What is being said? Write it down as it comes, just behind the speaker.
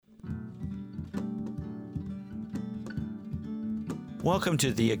Welcome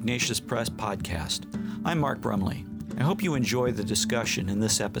to the Ignatius Press podcast. I'm Mark Brumley. I hope you enjoy the discussion in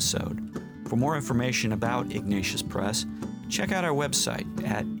this episode. For more information about Ignatius Press, check out our website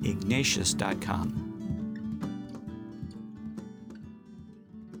at ignatius.com.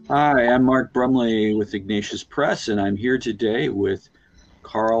 Hi, I'm Mark Brumley with Ignatius Press, and I'm here today with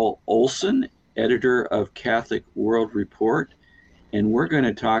Carl Olson, editor of Catholic World Report, and we're going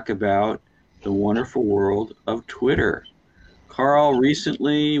to talk about the wonderful world of Twitter. Carl,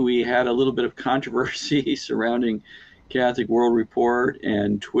 recently we had a little bit of controversy surrounding Catholic World Report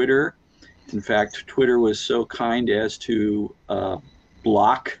and Twitter. In fact, Twitter was so kind as to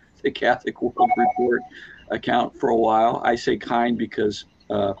block the Catholic World Report account for a while. I say kind because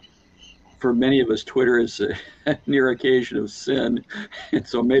for many of us, Twitter is a near occasion of sin. And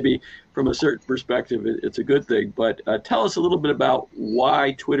so maybe from a certain perspective, it's a good thing. But tell us a little bit about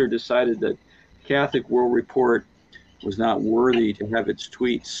why Twitter decided that Catholic World Report was not worthy to have its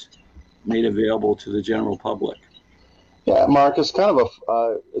tweets made available to the general public. Yeah, Mark, it's kind of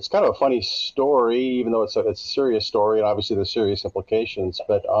a funny story, even though it's a serious story, and obviously there's serious implications.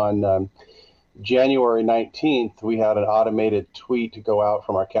 But on January 19th, we had an automated tweet go out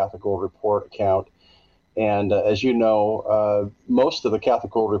from our Catholic World Report account. And as you know, most of the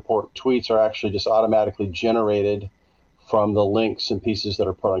Catholic World Report tweets are actually just automatically generated from the links and pieces that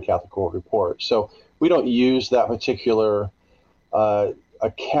are put on Catholic World Report. So we don't use that particular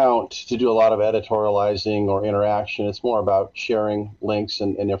account to do a lot of editorializing or interaction. It's more about sharing links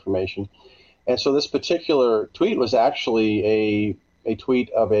and information. And so this particular tweet was actually a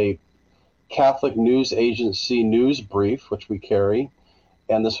tweet of a Catholic news agency news brief, which we carry.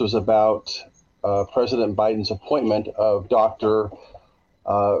 And this was about President Biden's appointment of Dr.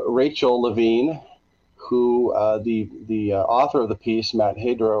 Rachel Levine, who the author of the piece, Matt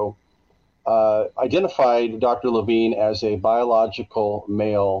Hadro, identified Dr. Levine as a biological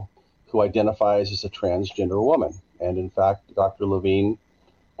male who identifies as a transgender woman. And in fact, Dr. Levine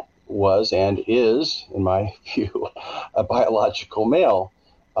was and is, in my view, a biological male,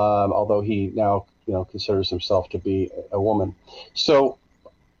 although he now considers himself to be a woman. So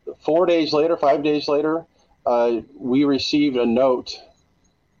 5 days later, we received a note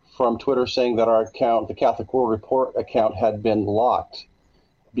from Twitter saying that our account, the Catholic World Report account, had been locked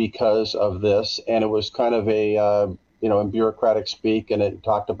because of this, and it was kind of a in bureaucratic speak, and it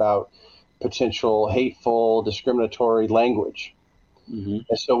talked about potential hateful, discriminatory language. Mm-hmm.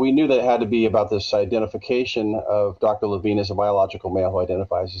 And so we knew that it had to be about this identification of Dr. Levine as a biological male who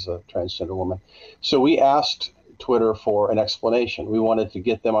identifies as a transgender woman. So we asked Twitter for an explanation. We wanted to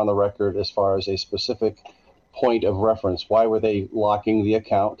get them on the record as far as a specific point of reference. Why were they locking the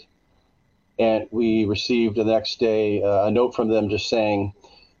account? And we received the next day a note from them just saying,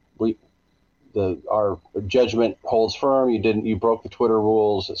 our judgment holds firm. You broke the Twitter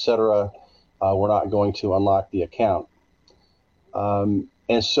rules, etc. We're not going to unlock the account. And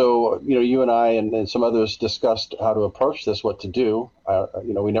so, you and I and some others discussed how to approach this, what to do.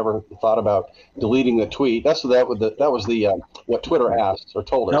 We never thought about deleting the tweet. That was what Twitter asked or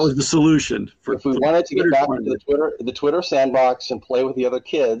told us. That was the solution. If we wanted to get back into the Twitter sandbox and play with the other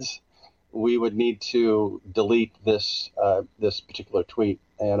kids, we would need to delete this particular tweet.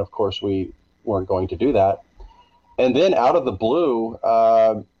 And of course, we weren't going to do that. And then out of the blue,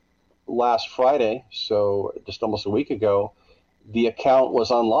 last Friday, so just almost a week ago, the account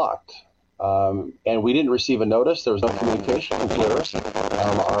was unlocked. And we didn't receive a notice. There was no communication from Twitter.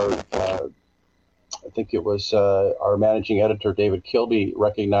 I think it was our managing editor, David Kilby,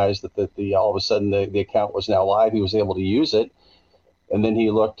 recognized that all of a sudden the account was now live. He was able to use it. And then he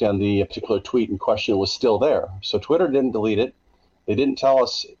looked, and the particular tweet in question was still there. So Twitter didn't delete it. They didn't tell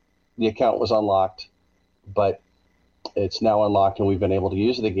us the account was unlocked, but it's now unlocked, and we've been able to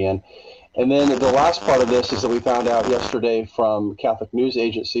use it again. And then the last part of this is that we found out yesterday from Catholic News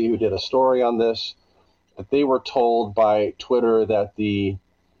Agency, who did a story on this, that they were told by Twitter that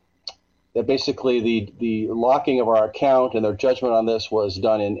basically the locking of our account and their judgment on this was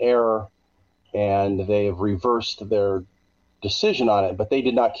done in error, and they have reversed their decision on it, but they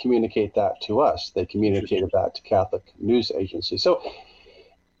did not communicate that to us. They communicated that to Catholic News Agency. So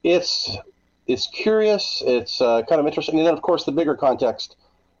it's curious. It's kind of interesting. And then, of course, the bigger context,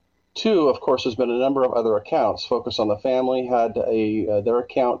 too, of course, there's been a number of other accounts. Focus on the Family had their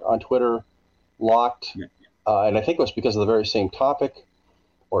account on Twitter locked, and I think it was because of the very same topic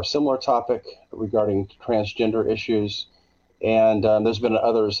or a similar topic regarding transgender issues. And there's been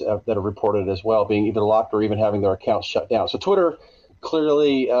others that have reported as well, being either locked or even having their accounts shut down. So Twitter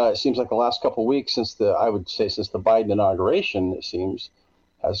clearly, it seems like the last couple of weeks since the Biden inauguration, it seems,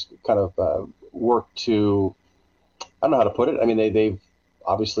 has kind of worked to I don't know how to put it. I mean, they've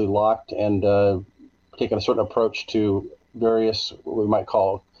obviously locked and taken a certain approach to various, what we might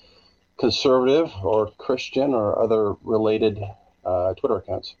call conservative or Christian or other related Twitter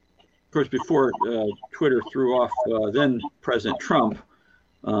accounts. Of course, before Twitter threw off then President Trump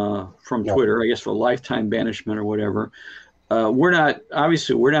from Yeah. Twitter, I guess for lifetime banishment or whatever. We're not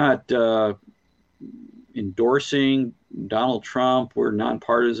endorsing Donald Trump. We're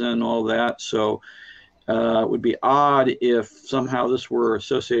nonpartisan, all that. So it would be odd if somehow this were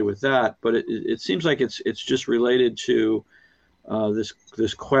associated with that. But it seems like it's just related to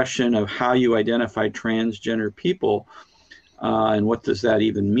this question of how you identify transgender people. And what does that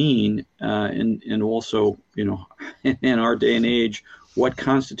even mean? And also, in our day and age, what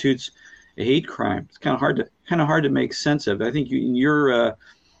constitutes a hate crime? It's kind of hard to make sense of. I think in your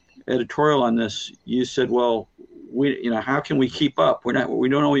editorial on this, you said, well, how can we keep up? We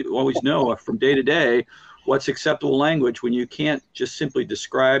don't always know from day to day what's acceptable language when you can't just simply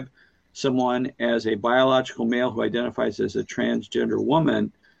describe someone as a biological male who identifies as a transgender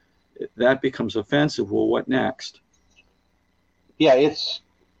woman. That becomes offensive. Well, what next? Yeah,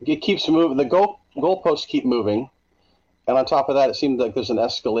 it keeps moving. The goalposts keep moving, and on top of that, it seems like there's an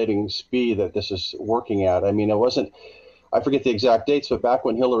escalating speed that this is working at. I mean, it wasn't. I forget the exact dates, but back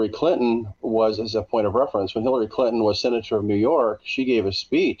when Hillary Clinton was, as a point of reference, when Hillary Clinton was senator of New York, she gave a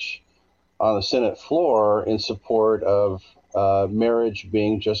speech on the Senate floor in support of marriage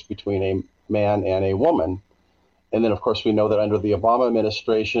being just between a man and a woman. And then, of course, we know that under the Obama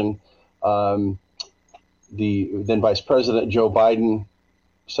administration, the then Vice President Joe Biden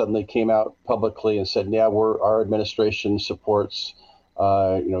suddenly came out publicly and said, "Yeah, our administration supports,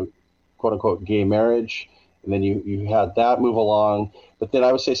 quote unquote, gay marriage." And then you had that move along. But then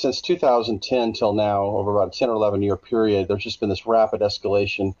I would say since 2010 till now, over about a 10 or 11 year period, there's just been this rapid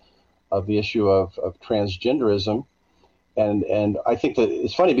escalation of the issue of transgenderism. And I think that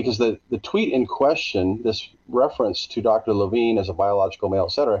it's funny because the tweet in question, this reference to Dr. Levine as a biological male,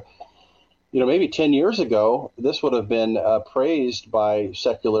 et cetera, maybe 10 years ago, this would have been praised by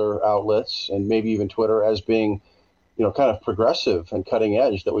secular outlets and maybe even Twitter as being, kind of progressive and cutting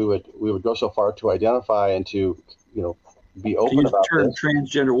edge, that we would go so far to identify and to, be open about the term this.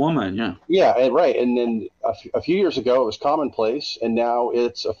 Transgender woman, yeah. Yeah, right. And then a few years ago, it was commonplace, and now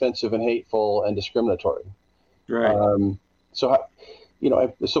it's offensive and hateful and discriminatory. Right. So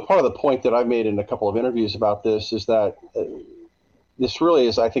part of the point that I've made in a couple of interviews about this is that this really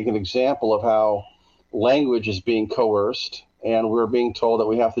is, I think, an example of how language is being coerced, and we're being told that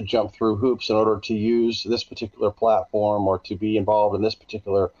we have to jump through hoops in order to use this particular platform or to be involved in this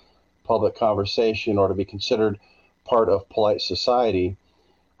particular public conversation or to be considered part of polite society.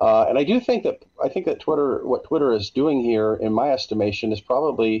 And I think that Twitter, what Twitter is doing here, in my estimation, is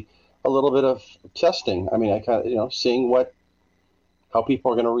probably a little bit of testing. I mean, I kind of, seeing how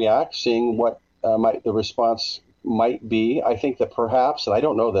people are going to react, seeing what the response might be. I think that perhaps, and I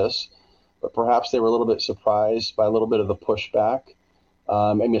don't know this, but perhaps they were a little bit surprised by a little bit of the pushback.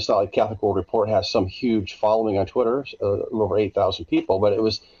 I mean, it's not like Catholic World Report has some huge following on Twitter, over 8,000 people, but it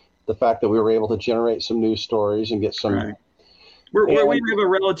was the fact that we were able to generate some news stories and get some. Right. We have a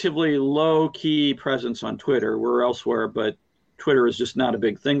relatively low-key presence on Twitter. We're elsewhere, but Twitter is just not a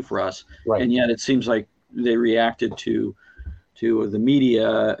big thing for us. Right. And yet it seems like they reacted to the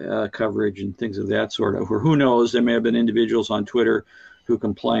media coverage and things of that sort of, or who knows, there may have been individuals on Twitter who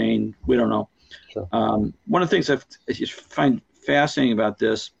complained. We don't know. Sure. One of the things I find fascinating about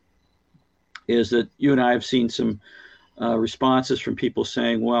this is that you and I have seen some responses from people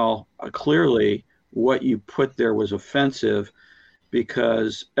saying, well, clearly what you put there was offensive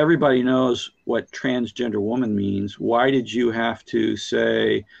because everybody knows what transgender woman means. Why did you have to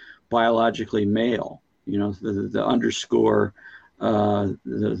say biologically male? The underscore,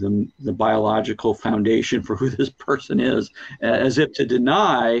 the biological foundation for who this person is, as if to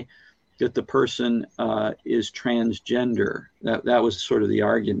deny that the person is transgender. That was sort of the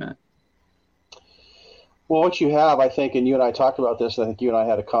argument. Well, what you have, I think, and you and I talked about this, and I think you and I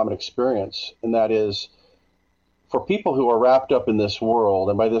had a common experience, and that is for people who are wrapped up in this world,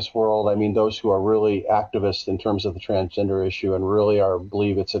 and by this world, I mean those who are really activists in terms of the transgender issue and really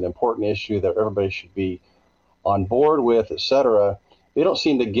believe it's an important issue that everybody should be on board with, et cetera. They don't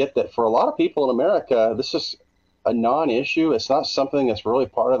seem to get that for a lot of people in America, this is a non-issue. It's not something that's really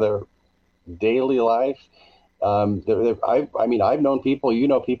part of their daily life. I've known people,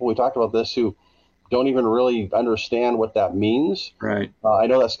 people, we talked about this, who don't even really understand what that means. Right. I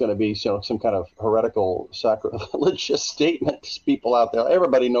know that's going to be some kind of heretical, sacrilegious statement to people out there.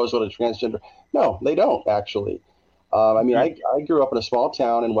 Everybody knows what a transgender. No, they don't actually. I grew up in a small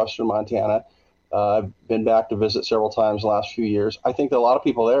town in western Montana, I've been back to visit several times the last few years. I think that a lot of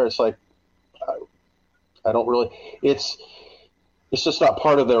people there, it's like, I don't really, it's just not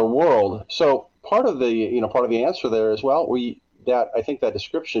part of their world. So part of the answer there is, well, I think that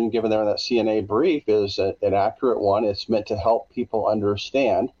description given there in that CNA brief is an accurate one. It's meant to help people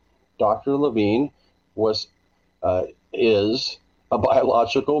understand. Dr. Levine is a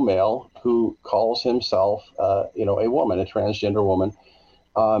biological male who calls himself, a woman, a transgender woman.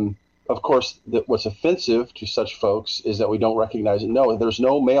 Of course, what's offensive to such folks is that we don't recognize it. No, there's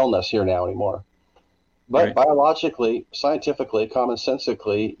no maleness here now anymore. But Right. biologically, scientifically,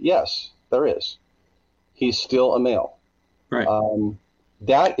 commonsensically, yes, there is. He's still a male. Right.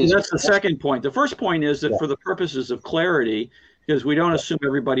 That's the second point. The first point is that for the purposes of clarity, because we don't assume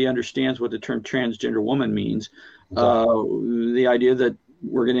everybody understands what the term transgender woman means, the idea that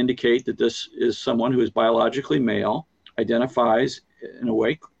we're going to indicate that this is someone who is biologically male, identifies in a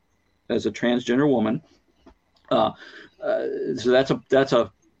way as a transgender woman. So that's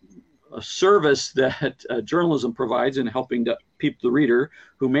a service that journalism provides in helping the reader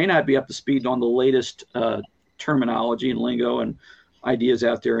who may not be up to speed on the latest terminology and lingo and ideas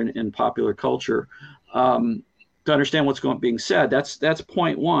out there in popular culture, to understand what's being said. That's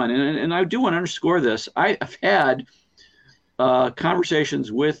point one. And I do want to underscore this. I've had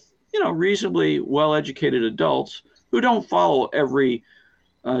conversations with reasonably well-educated adults who don't follow every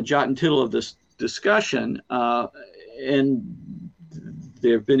jot and tittle of this discussion, and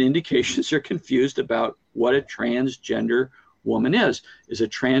there have been indications they're confused about what a transgender woman is. Is a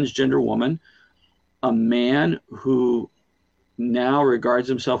transgender woman a man who now regards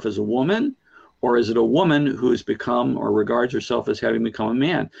himself as a woman, or is it a woman who has become or regards herself as having become a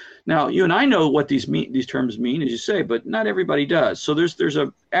man? Now, you and I know what these terms mean, as you say, but not everybody does. So there's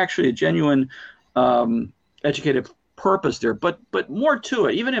actually a genuine educated purpose there, but more to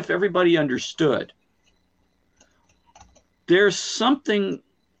it. Even if everybody understood, there's something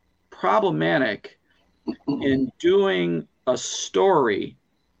problematic in doing a story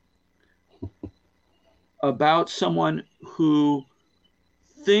about someone who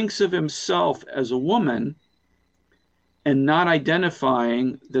thinks of himself as a woman and not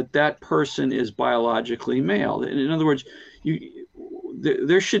identifying that person is biologically male. In other words,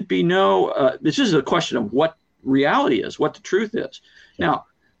 there should be no, this is a question of what reality is, what the truth is. Now,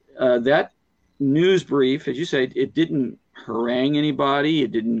 that news brief, as you say, it didn't harangue anybody.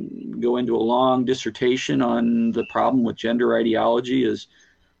 It didn't go into a long dissertation on the problem with gender ideology, as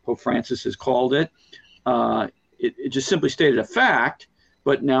Pope Francis has called it. It just simply stated a fact,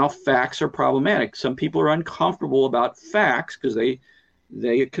 but now facts are problematic. Some people are uncomfortable about facts because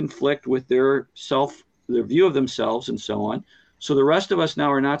they conflict with their view of themselves and so on. So the rest of us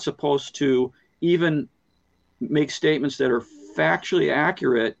now are not supposed to even make statements that are factually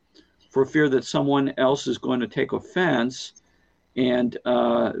accurate for fear that someone else is going to take offense and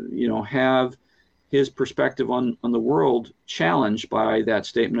have his perspective on the world challenged by that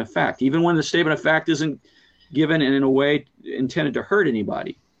statement of fact, even when the statement of fact isn't given in a way intended to hurt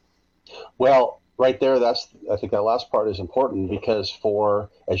anybody. Well, right there, I think that last part is important because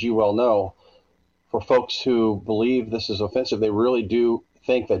as you well know, for folks who believe this is offensive, they really do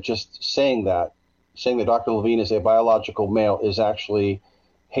think that just saying that Dr. Levine is a biological male is actually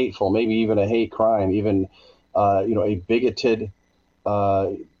hateful, maybe even a hate crime, even a bigoted,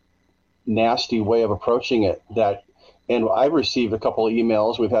 nasty way of approaching it. And I received a couple of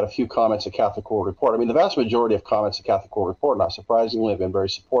emails. We've had a few comments at Catholic World Report. I mean, the vast majority of comments at Catholic World Report, not surprisingly, have been very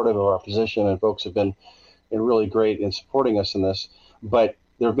supportive of our position, and folks have been really great in supporting us in this. But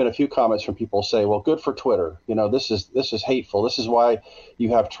there have been a few comments from people say, well, good for Twitter. This is hateful. This is why you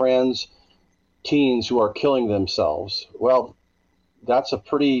have trans teens who are killing themselves. Well, that's a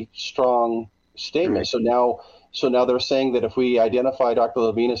pretty strong statement. Right. So now they're saying that if we identify Dr.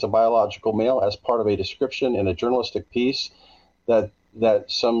 Levine as a biological male as part of a description in a journalistic piece, that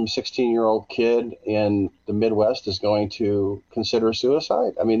some 16-year-old kid in the Midwest is going to consider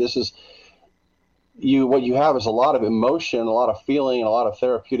suicide. I mean, this is what you have is a lot of emotion, a lot of feeling, and a lot of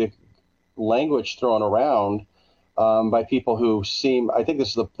therapeutic language thrown around by people who I think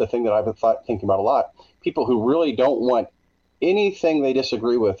this is the thing that I've been thinking about a lot, people who really don't want anything they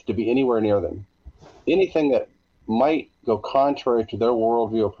disagree with to be anywhere near them. Anything that might go contrary to their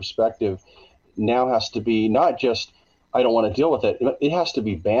worldview or perspective now has to be not just, I don't want to deal with it. It has to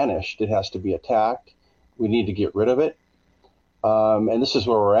be banished. It has to be attacked. We need to get rid of it. And this is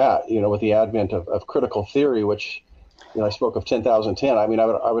where we're at, with the advent of critical theory, which, I spoke of 10,010. I mean,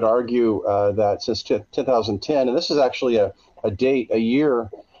 I would argue that since 10,010, and this is actually a year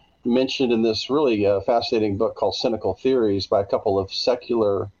mentioned in this really fascinating book called Cynical Theories by a couple of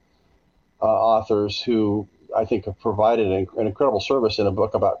secular authors who I think have provided an incredible service in a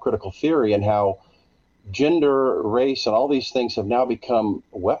book about critical theory and how gender, race, and all these things have now become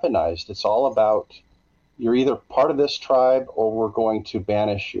weaponized. It's all about you're either part of this tribe or we're going to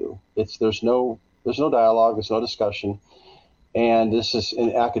banish you. There's no dialogue, there's no discussion. And this is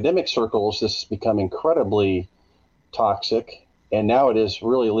in academic circles, this has become incredibly toxic. And now it is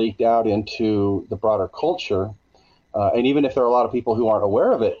really leaked out into the broader culture. And even if there are a lot of people who aren't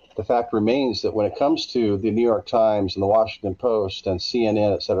aware of it, the fact remains that when it comes to the New York Times and the Washington Post and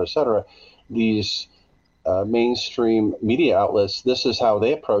CNN, et cetera, these mainstream media outlets, this is how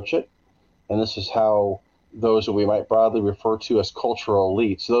they approach it. And this is how those that we might broadly refer to as cultural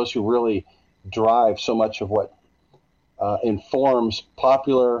elites, those who really drive so much of what informs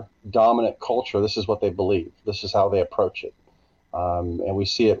popular dominant culture, this is what they believe. This is how they approach it. And we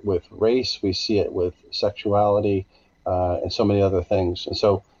see it with race, we see it with sexuality, and so many other things. And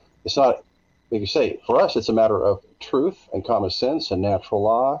so it's not, like you say, for us, it's a matter of truth and common sense and natural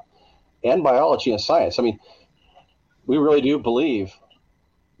law and biology and science. I mean, we really do believe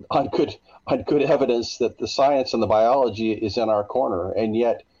on good evidence that the science and the biology is in our corner. And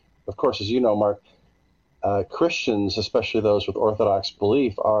yet, of course, as you know, Mark, Christians, especially those with Orthodox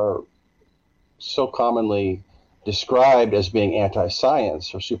belief, are so commonly described as being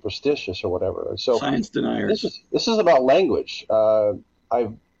anti-science or superstitious or whatever. And so science deniers. This is about language.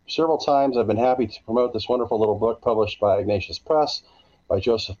 Several times I've been happy to promote this wonderful little book published by Ignatius Press by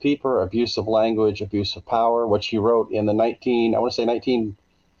Joseph Pieper, Abuse of Language, Abuse of Power, which he wrote in the 1950s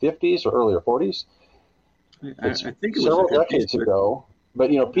or earlier 40s. I think it was several decades ago. But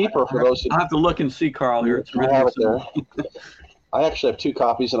Pieper, for those who I'll have to look and see, Carl. Here, it's I have it there. I actually have 2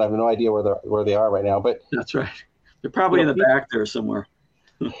 copies, and I have no idea where they are right now. But that's right. They're probably in the back there somewhere.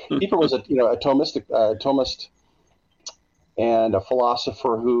 Pieper was a Thomist and a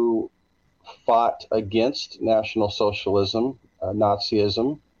philosopher who fought against National Socialism,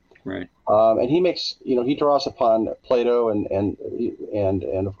 Nazism. Right. And he makes, he draws upon Plato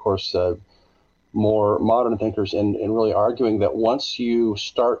and of course more modern thinkers in really arguing that once you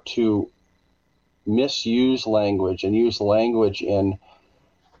start to misuse language and use language in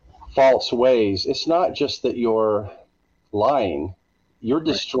false ways, it's not just that you're lying, you're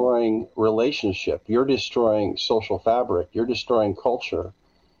destroying relationship, you're destroying social fabric, you're destroying culture,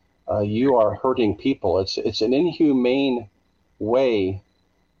 you are hurting people. It's an inhumane way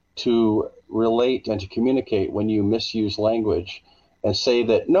to relate and to communicate when you misuse language and say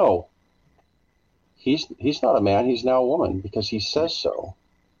that no, he's not a man, he's now a woman because he says so.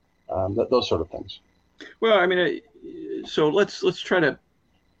 Those sort of things. Well, I mean, so let's try to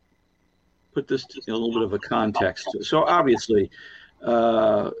put this in a little bit of a context. So obviously,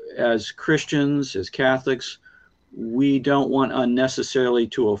 as Christians, as Catholics, we don't want unnecessarily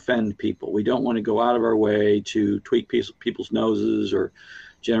to offend people. We don't want to go out of our way to tweak people's noses or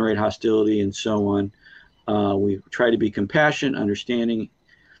generate hostility and so on. We try to be compassionate, understanding.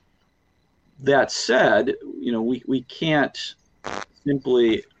 That said, we can't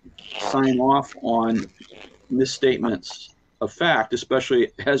simply sign off on misstatements of fact,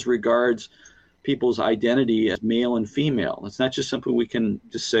 especially as regards people's identity as male and female. It's not just something we can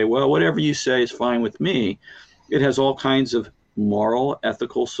just say, well, whatever you say is fine with me. It has all kinds of moral,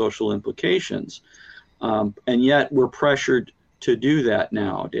 ethical, social implications. And yet we're pressured to do that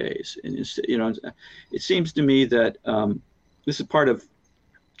nowadays. And it seems to me that this is part of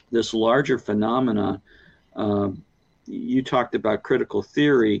this larger phenomena. You talked about critical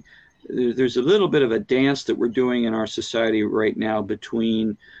theory. There's a little bit of a dance that we're doing in our society right now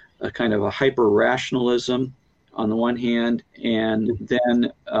between a kind of a hyper-rationalism on the one hand, and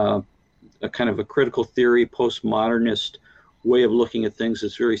then a kind of a critical theory, postmodernist way of looking at things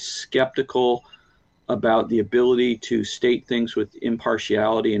that's very skeptical about the ability to state things with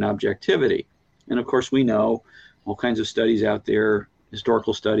impartiality and objectivity. And of course, we know all kinds of studies out there,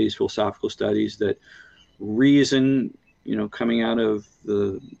 historical studies, philosophical studies, that reason, coming out of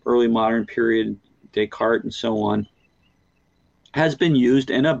the early modern period, Descartes and so on, has been used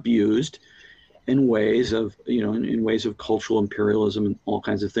and abused in ways of, in ways of cultural imperialism and all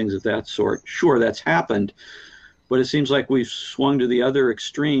kinds of things of that sort. Sure, that's happened, but it seems like we've swung to the other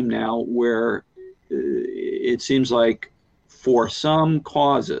extreme now, where it seems like for some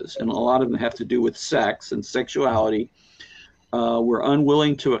causes, and a lot of them have to do with sex and sexuality, we're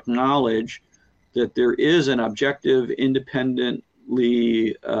unwilling to acknowledge that there is an objective,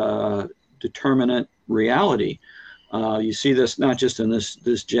 independently determinate reality. You see this not just in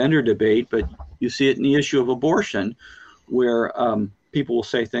this gender debate, but you see it in the issue of abortion, where people will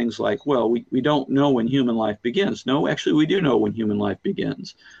say things like, well, we don't know when human life begins. No, actually, we do know when human life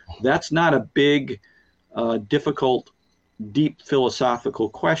begins. That's not a big, difficult, deep philosophical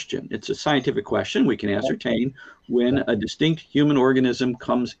question. It's a scientific question. We can ascertain when a distinct human organism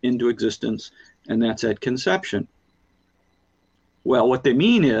comes into existence, and that's at conception. Well, what they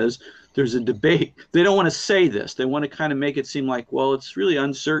mean is there's a debate. They don't want to say this. They want to kind of make it seem like, well, it's really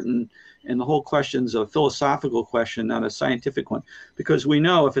uncertain, and the whole question's a philosophical question, not a scientific one. Because we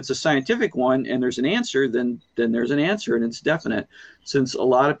know if it's a scientific one and there's an answer, then there's an answer and it's definite. Since a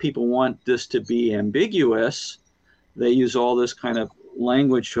lot of people want this to be ambiguous, they use all this kind of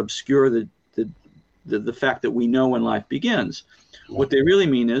language to obscure the fact that we know when life begins. What they really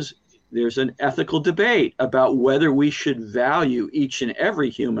mean is there's an ethical debate about whether we should value each and every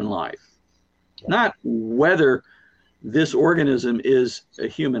human life, not whether this organism is a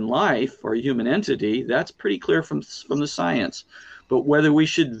human life or a human entity. That's pretty clear from the science. But whether we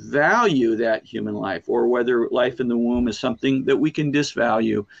should value that human life, or whether life in the womb is something that we can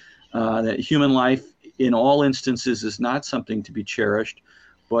disvalue, that human life in all instances is not something to be cherished,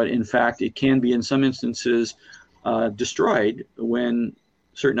 but in fact it can be in some instances destroyed when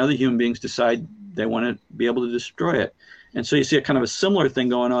certain other human beings decide they want to be able to destroy it. And so you see a kind of a similar thing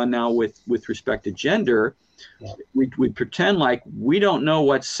going on now with respect to gender. Yeah. We pretend like we don't know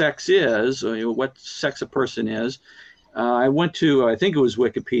what sex is, or what sex a person is. I went to, I think it was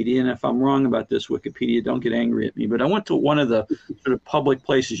Wikipedia, and if I'm wrong about this, Wikipedia, don't get angry at me, but I went to one of the sort of public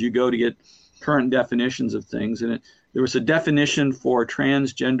places you go to get current definitions of things, and there was a definition for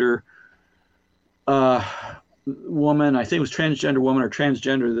transgender woman. I think it was transgender woman or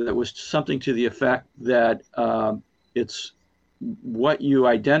transgender, that was something to the effect that it's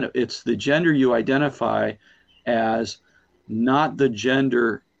the gender you identify as, not the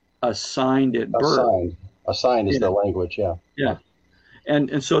gender assigned at birth. Assigned is the language, yeah. Yeah.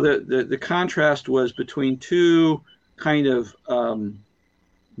 And so the contrast was between two kind of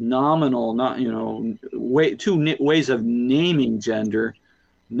nominal, two ways of naming gender,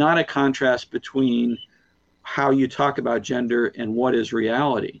 not a contrast between how you talk about gender and what is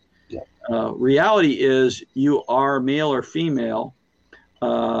reality. Yeah. Reality is you are male or female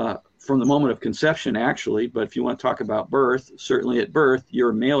from the moment of conception, actually. But if you want to talk about birth, certainly at birth,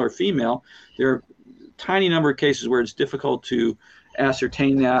 you're male or female. There are a tiny number of cases where it's difficult to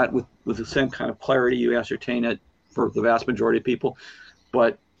ascertain that with the same kind of clarity you ascertain it for the vast majority of people.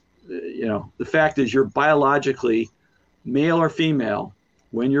 But the fact is you're biologically male or female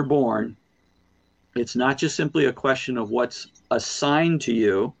when you're born. It's not just simply a question of what's assigned to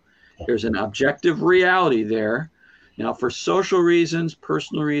you. There's an objective reality there. Now, for social reasons,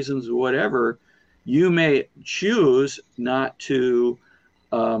 personal reasons, whatever, you may choose not to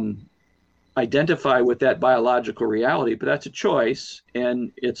identify with that biological reality, but that's a choice,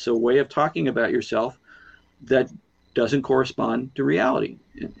 and it's a way of talking about yourself that doesn't correspond to reality.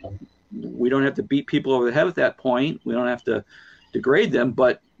 We don't have to beat people over the head at that point. We don't have to degrade them,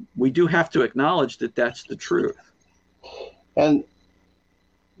 but we do have to acknowledge that that's the truth. And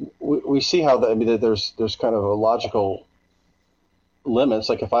we see how there's kind of a logical limits.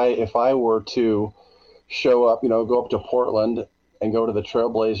 Like if I were to show up, go up to Portland and go to the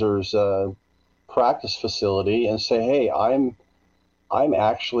Trailblazers practice facility and say, hey, I'm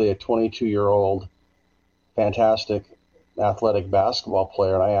actually a 22-year-old fantastic athletic basketball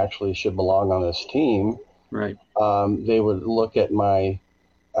player, and I actually should belong on this team. Right. They would look at my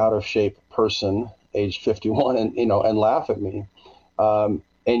out of shape person, age 51, and laugh at me.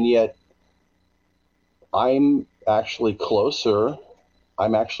 And yet I'm actually closer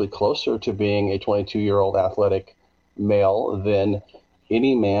to being a 22-year-old athletic male than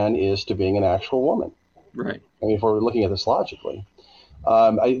any man is to being an actual woman. Right. I mean, if we're looking at this logically.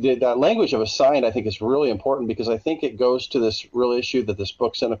 That language of assigned, I think, is really important, because I think it goes to this real issue that this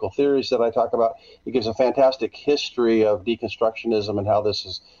book, Cynical Theories, that I talk about. It gives a fantastic history of deconstructionism and how this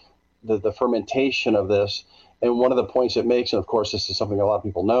is the fermentation of this. And one of the points it makes, and of course this is something a lot of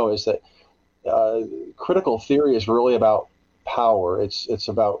people know, is that critical theory is really about power. It's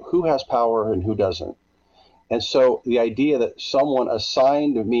about who has power and who doesn't. And so the idea that someone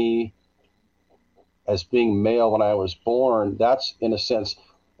assigned me as being male when I was born, that's in a sense,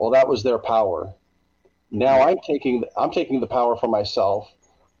 well, that was their power. Now I'm taking the power for myself.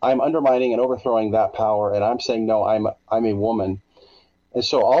 I'm undermining and overthrowing that power, and I'm saying, no, I'm a woman. And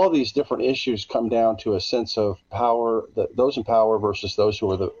so all of these different issues come down to a sense of power, those in power versus those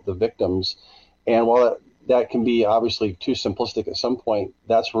who are the victims. And while that can be obviously too simplistic at some point,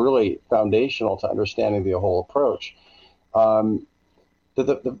 that's really foundational to understanding the whole approach.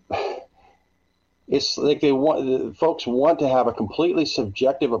 it's like folks want to have a completely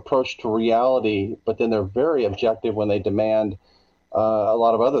subjective approach to reality, but then they're very objective when they demand a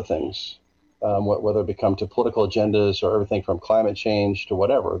lot of other things, whether it become to political agendas or everything from climate change to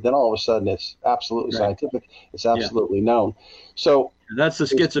whatever. Then all of a sudden it's absolutely Right. scientific, it's absolutely known. So That's the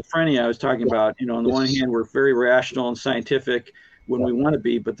schizophrenia I was talking about. On the one hand, we're very rational and scientific when yeah, we want to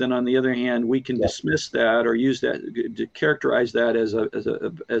be, but then on the other hand, we can yeah. dismiss that or use that to characterize that as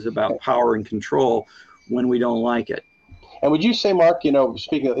about power and control when we don't like it. And would you say, Mark,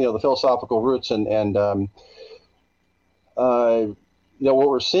 speaking of the philosophical roots uh, what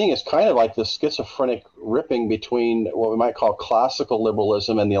we're seeing is kind of like this schizophrenic ripping between what we might call classical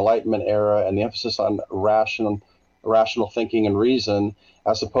liberalism and the Enlightenment era, and the emphasis on rational thinking and reason,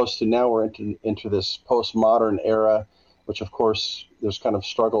 as opposed to now we're into this postmodern era, which of course there's kind of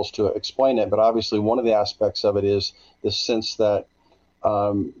struggles to explain it, but obviously one of the aspects of it is this sense that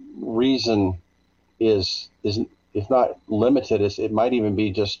reason is if not limited, it might even be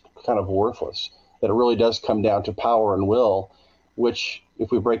just kind of worthless. That it really does come down to power and will, which,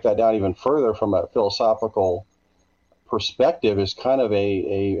 if we break that down even further from a philosophical perspective, is kind of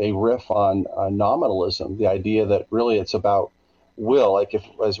a riff on nominalism, the idea that really it's about will. Like, if,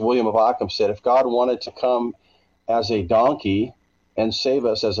 as William of Ockham said, if God wanted to come as a donkey and save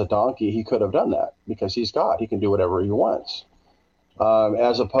us as a donkey, he could have done that because he's God. He can do whatever he wants.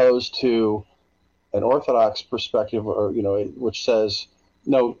 As opposed to an orthodox perspective, or which says,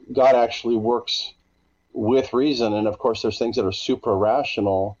 no, God actually works with reason, and of course there's things that are supra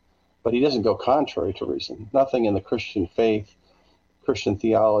rational, but he doesn't go contrary to reason. Nothing in the Christian faith, Christian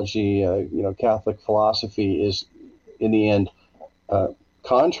theology, Catholic philosophy is, in the end,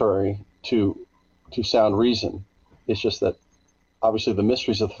 contrary to sound reason. It's just that obviously the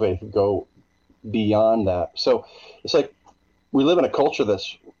mysteries of the faith go beyond that. So it's like we live in a culture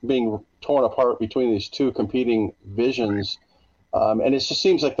that's being torn apart between these two competing visions, and it just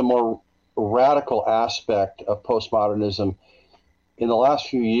seems like the more radical aspect of postmodernism in the last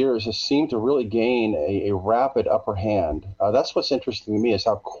few years has seemed to really gain a rapid upper hand. That's what's interesting to me, is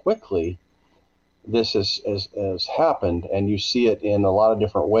how quickly this has happened, and you see it in a lot of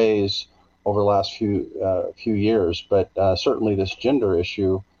different ways over the last few years. But certainly this gender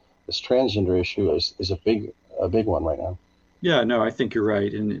issue, this transgender issue, is a big one right now. Yeah, no, I think you're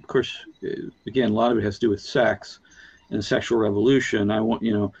right. And of course, again, a lot of it has to do with sex and the sexual revolution.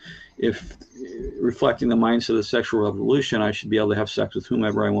 If reflecting the mindset of the sexual revolution, I should be able to have sex with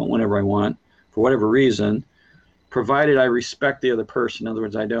whomever I want, whenever I want, for whatever reason, provided I respect the other person. In other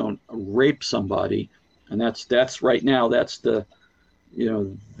words, I don't rape somebody. And that's right now, that's the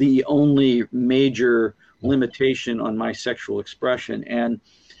only major limitation on my sexual expression. And,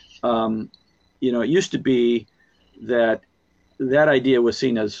 it used to be that idea was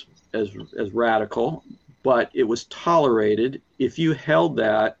seen as radical, but it was tolerated. If you held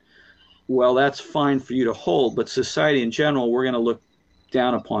that, well, that's fine for you to hold, but society in general, we're going to look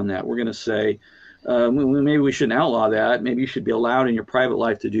down upon that. We're going to say, maybe we shouldn't outlaw that. Maybe you should be allowed in your private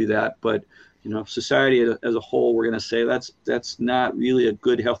life to do that. But, society as a whole, we're going to say that's not really a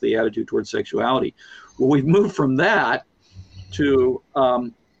good, healthy attitude towards sexuality. Well, we've moved from that to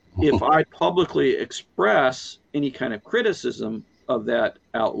if I publicly express any kind of criticism of that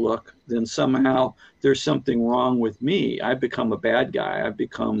outlook, then somehow there's something wrong with me. I've become a bad guy. I've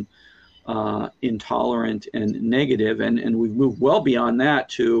become intolerant and negative, and we've moved well beyond that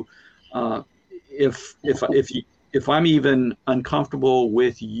to if I'm even uncomfortable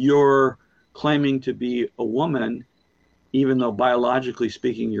with your claiming to be a woman, even though biologically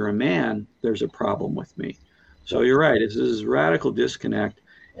speaking you're a man, there's a problem with me. So you're right. It's this radical disconnect.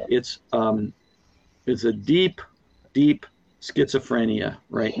 It's a deep schizophrenia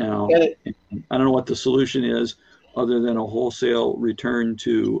right now. I don't know what the solution is, other than a wholesale return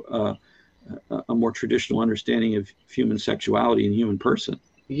to a more traditional understanding of human sexuality and human person.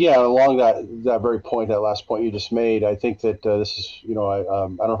 Yeah, along that very point, that last point you just made, I think that this is, I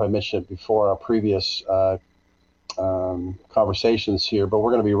don't know if I mentioned it before in our previous conversations here, but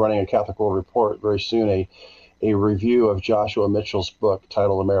we're going to be running a Catholic World Report very soon, a review of Joshua Mitchell's book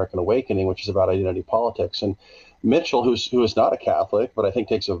titled American Awakening, which is about identity politics. And Mitchell, who is not a Catholic, but I think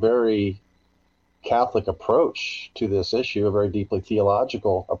takes a very Catholic approach to this issue, a very deeply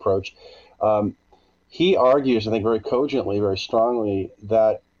theological approach. He argues, I think, very cogently, very strongly,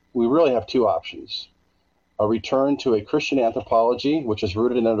 that we really have two options: a return to a Christian anthropology, which is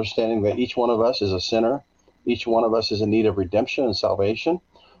rooted in understanding that each one of us is a sinner, each one of us is in need of redemption and salvation,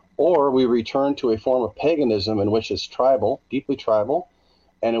 or we return to a form of paganism in which it's tribal, deeply tribal,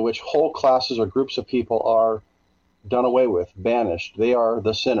 and in which whole classes or groups of people are done away with, banished. They are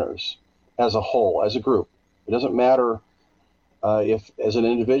the sinners. as a whole, as a group. It doesn't matter if, as an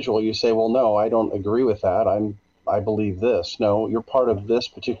individual, you say, "Well, no, I don't agree with that. I believe this." No, you're part of this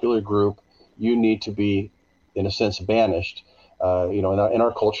particular group. You need to be, in a sense, banished. In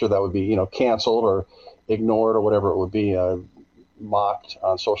our culture, that would be, canceled or ignored or whatever it would be, mocked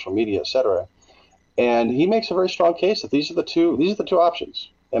on social media, etc. And he makes a very strong case that these are the two options.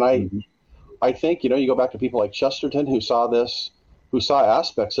 And I think, you go back to people like Chesterton, who saw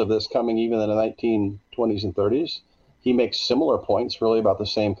aspects of this coming even in the 1920s and 30s. He makes similar points, really, about the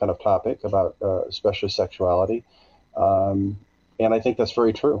same kind of topic, about especially sexuality. And I think that's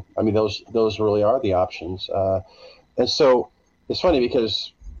very true. I mean, those really are the options. And so it's funny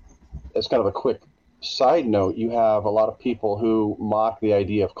because, as kind of a quick side note, you have a lot of people who mock the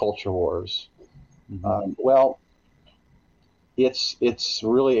idea of culture wars. Well, it's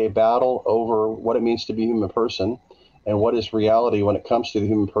really a battle over what it means to be a human person and what is reality when it comes to the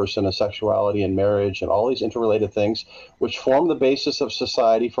human person and sexuality and marriage and all these interrelated things, which form the basis of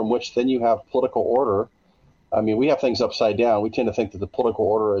society, from which then you have political order. I mean, we have things upside down. We tend to think that the political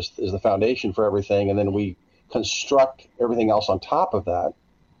order is the foundation for everything, and then we construct everything else on top of that.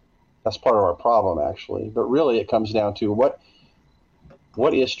 That's part of our problem, actually. But really, it comes down to what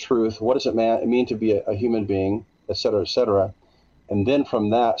is truth, what does it mean to be a human being, et cetera, et cetera. And then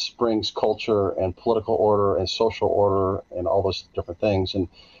from that springs culture and political order and social order and all those different things. And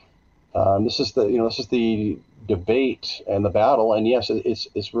this is the debate and the battle. And yes,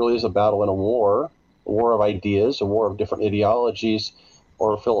 it's really is a battle and a war of ideas, a war of different ideologies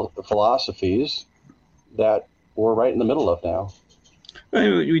or philosophies that we're right in the middle of now.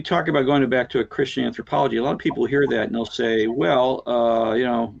 We talk about going back to a Christian anthropology. A lot of people hear that and they'll say, well,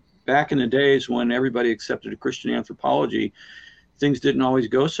 back in the days when everybody accepted a Christian anthropology, things didn't always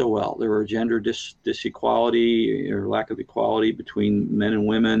go so well. There were gender disequality or lack of equality between men and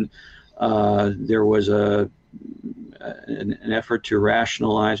women. There was an effort to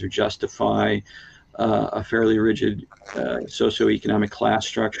rationalize or justify a fairly rigid socioeconomic class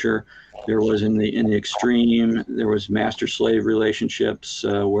structure. There was in the extreme, there was master-slave relationships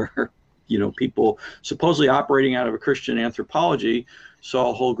where people supposedly operating out of a Christian anthropology saw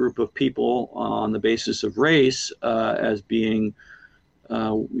a whole group of people on the basis of race as being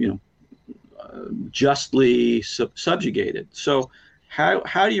justly subjugated. So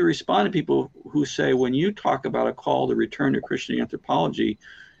how do you respond to people who say, when you talk about a call to return to Christian anthropology,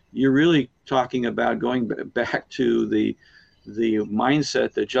 you're really talking about going back to the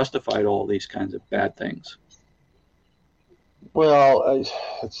mindset that justified all these kinds of bad things? Well,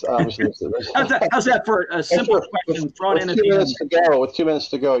 it's obviously. How's that for a simple question thrown in at the end? With 2 minutes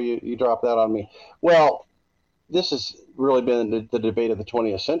to go, you drop that on me. Well, this has really been the debate of the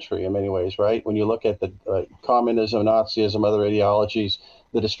 20th century in many ways, right? When you look at the communism, Nazism, other ideologies,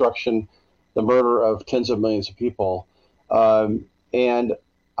 the destruction, the murder of tens of millions of people. And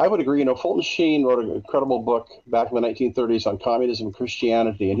I would agree, Fulton Sheen wrote an incredible book back in the 1930s on communism and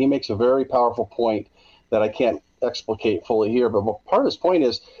Christianity, and he makes a very powerful point that I can't explicate fully here, but part of his point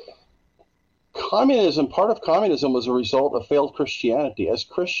is part of communism was a result of failed Christianity. As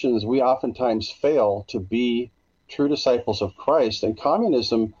Christians, we oftentimes fail to be true disciples of Christ, and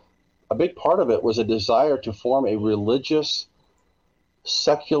communism, a big part of it was a desire to form a religious,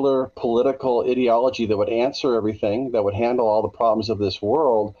 secular, political ideology that would answer everything, that would handle all the problems of this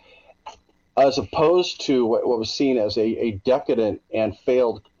world, as opposed to what was seen as a decadent and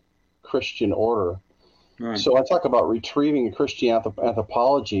failed Christian order. Right. So I talk about retrieving a Christian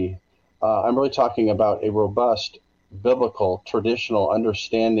anthropology. I'm really talking about a robust, biblical, traditional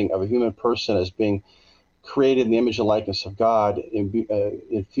understanding of a human person as being created in the image and likeness of God,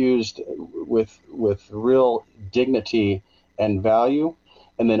 infused with real dignity and value,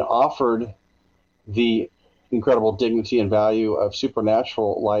 and then offered the incredible dignity and value of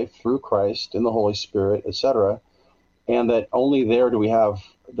supernatural life through Christ and the Holy Spirit, etc. And that only there do we have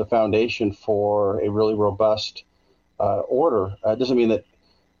the foundation for a really robust order. It doesn't mean that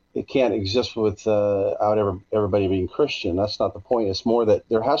it can't exist without everybody being Christian. That's not the point. It's more that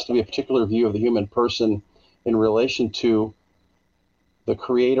there has to be a particular view of the human person in relation to the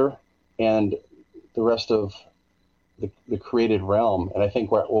Creator and the rest of the created realm. And I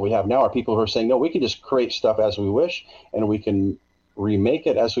think what we have now are people who are saying, no, we can just create stuff as we wish, and we can remake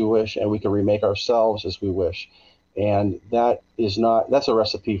it as we wish, and we can remake ourselves as we wish. And that's a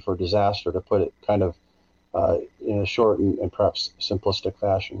recipe for disaster, to put it kind of in a short and perhaps simplistic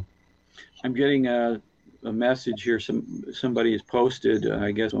fashion. I'm getting a message here. Somebody has posted,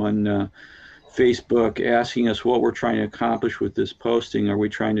 I guess, on Facebook, asking us what we're trying to accomplish with this posting. Are we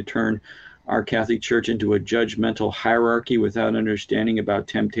trying to turn our Catholic Church into a judgmental hierarchy without understanding about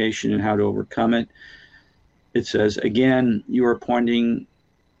temptation and how to overcome it. It says, again, you are pointing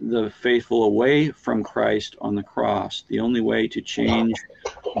the faithful away from Christ on the cross. The only way to change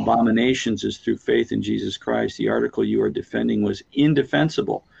abominations is through faith in Jesus Christ. The article you are defending was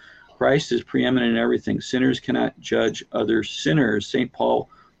indefensible. Christ is preeminent in everything. Sinners cannot judge other sinners. St. Paul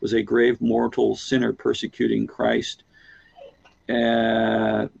was a grave mortal sinner persecuting Christ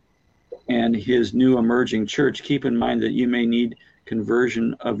and his new emerging church. Keep in mind that you may need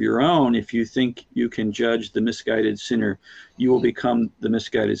conversion of your own. If you think you can judge the misguided sinner, you will become the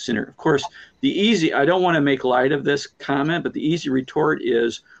misguided sinner. Of course, I don't want to make light of this comment, but the easy retort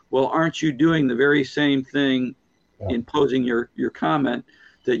is, well, aren't you doing the very same thing in posing your comment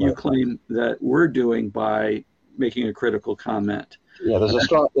that you claim that we're doing by making a critical comment? Yeah, there's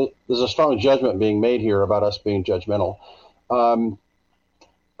a strong judgment being made here about us being judgmental. The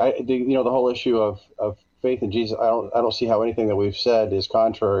whole issue of faith in Jesus, I don't see how anything that we've said is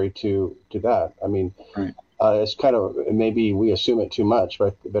contrary to that. I mean, right. It's kind of, maybe we assume it too much,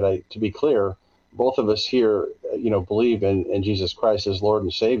 but to be clear, both of us here, believe in Jesus Christ as Lord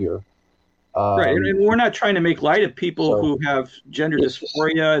and Savior. Right, and we're not trying to make light of people who have gender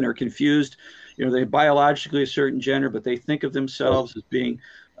dysphoria and are confused. They biologically a certain gender, but they think of themselves as being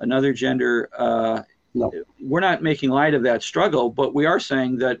another gender. No. We're not making light of that struggle, but we are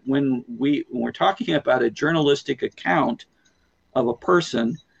saying that when we're talking about a journalistic account of a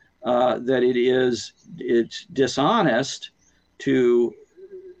person, that it's dishonest to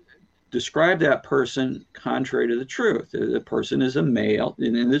describe that person contrary to the truth. The person is a male,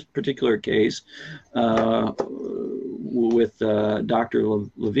 and in this particular case, with Dr.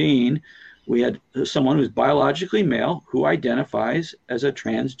 Levine, we had someone who's biologically male who identifies as a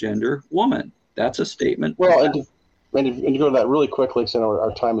transgender woman. That's a statement. Well, and to go to that really quickly, because I know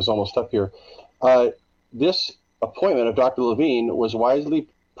our time is almost up here. This appointment of Dr. Levine was widely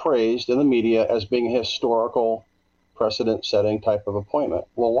praised in the media as being a historical precedent-setting type of appointment.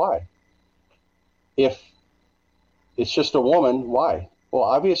 Well, why? If it's just a woman, why? Well,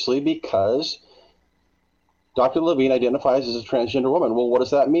 obviously because Dr. Levine identifies as a transgender woman. Well, what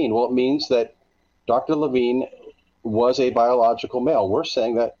does that mean? Well, it means that Dr. Levine was a biological male. We're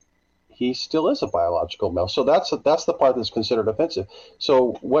saying that he still is a biological male. So that's the part that's considered offensive.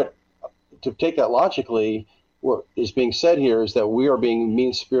 So to take that logically, what is being said here is that we are being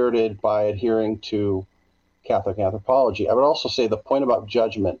mean-spirited by adhering to Catholic anthropology. I would also say the point about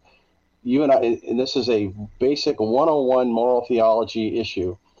judgment, you and I, and this is a basic 101 moral theology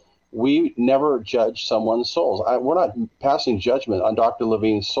issue. We never judge someone's souls. We're not passing judgment on Dr.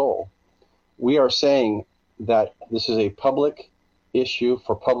 Levine's soul. We are saying that this is a public issue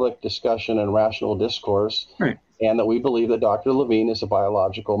for public discussion and rational discourse, right. And that we believe that Dr. Levine is a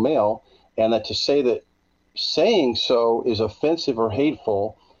biological male, and that to say that saying so is offensive or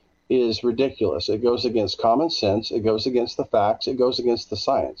hateful is ridiculous. It goes against common sense. It goes against the facts. It goes against the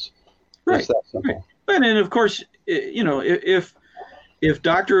science. Right. It's that simple. Right. And of course, if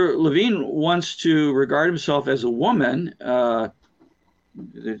Dr. Levine wants to regard himself as a woman,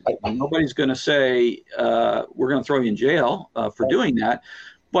 nobody's going to say we're going to throw you in jail for doing that.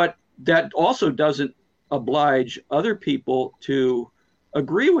 But that also doesn't oblige other people to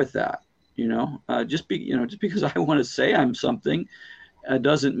agree with that. Just because I want to say I'm something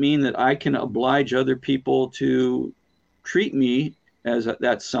doesn't mean that I can oblige other people to treat me as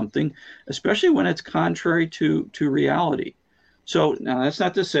that's something, especially when it's contrary to reality. So now that's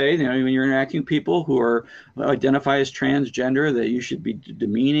not to say, when you're interacting with people who identify as transgender, that you should be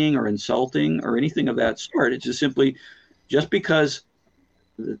demeaning or insulting or anything of that sort. It's just simply, just because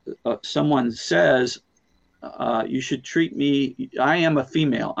someone says you should treat me, I am a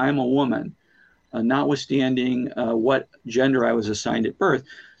female, I am a woman, notwithstanding what gender I was assigned at birth,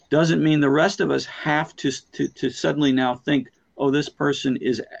 doesn't mean the rest of us have to suddenly now think, oh, this person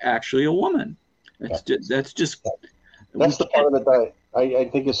is actually a woman. That's the part of it that I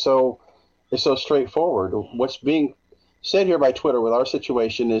think is so straightforward. What's being said here by Twitter with our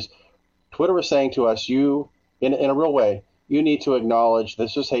situation is, Twitter is saying to us, you, in a real way, you need to acknowledge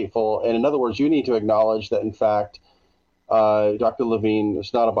this is hateful. And in other words, you need to acknowledge that, in fact, Dr. Levine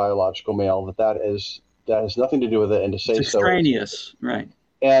is not a biological male, that has nothing to do with it, and to say it's extraneous, right?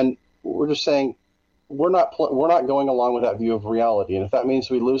 And we're just saying we're not going along with that view of reality. And if that means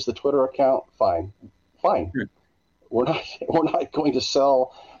we lose the Twitter account, fine. Sure. We're not going to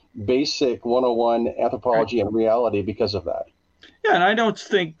sell basic 101 anthropology and reality because of that. Yeah, and I don't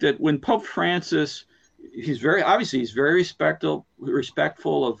think that when Pope Francis, he's very respectful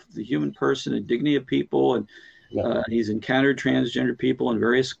of the human person and dignity of people, and Yeah. He's encountered transgender people in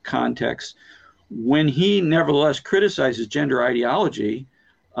various contexts. When he nevertheless criticizes gender ideology,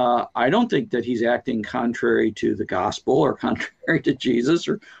 I don't think that he's acting contrary to the gospel or contrary to Jesus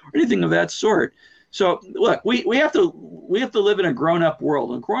or anything of that sort. So look, we have to live in a grown-up world.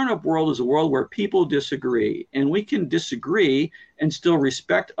 And a grown-up world is a world where people disagree, and we can disagree and still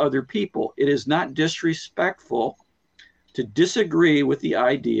respect other people. It is not disrespectful to disagree with the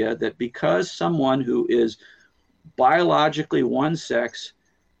idea that because someone who is biologically one sex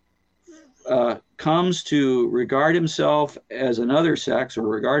comes to regard himself as another sex or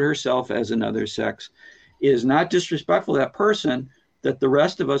regard herself as another sex, is not disrespectful to that person, that the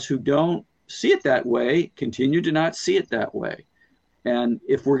rest of us who don't see it that way continue to not see it that way. And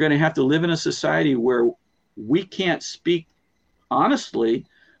if we're going to have to live in a society where we can't speak honestly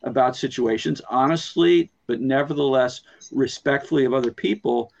about situations, honestly, but nevertheless respectfully of other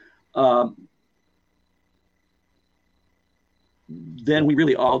people, then we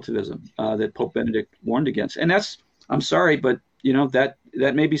really relativism that Pope Benedict warned against. And that's, I'm sorry, but that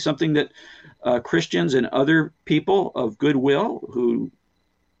may be something that Christians and other people of goodwill who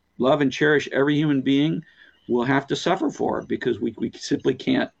love and cherish every human being will have to suffer for, because we simply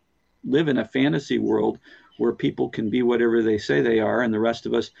can't live in a fantasy world where people can be whatever they say they are, and the rest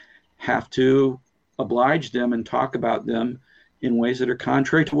of us have to oblige them and talk about them in ways that are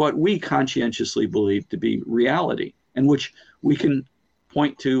contrary to what we conscientiously believe to be reality, and which we can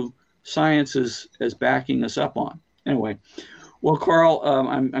point to science as backing us up on. Anyway, well, Carl,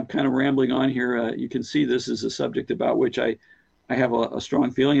 I'm kind of rambling on here. You can see this is a subject about which I have a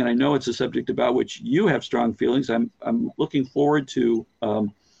strong feeling, and I know it's a subject about which you have strong feelings. I'm looking forward to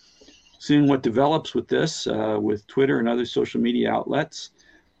seeing what develops with this, with Twitter and other social media outlets.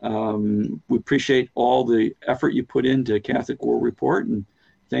 We appreciate all the effort you put into Catholic World Report, and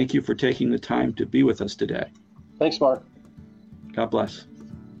thank you for taking the time to be with us today. Thanks, Mark. God bless.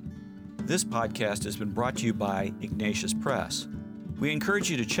 This podcast has been brought to you by Ignatius Press. We encourage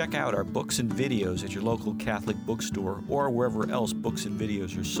you to check out our books and videos at your local Catholic bookstore or wherever else books and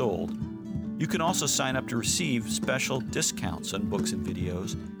videos are sold. You can also sign up to receive special discounts on books and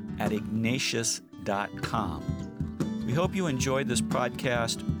videos at ignatius.com. We hope you enjoyed this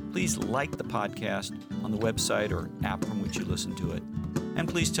podcast. Please like the podcast on the website or app from which you listen to it, and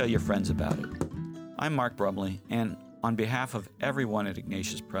please tell your friends about it. I'm Mark Brumley, and on behalf of everyone at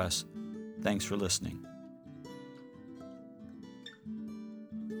Ignatius Press, thanks for listening.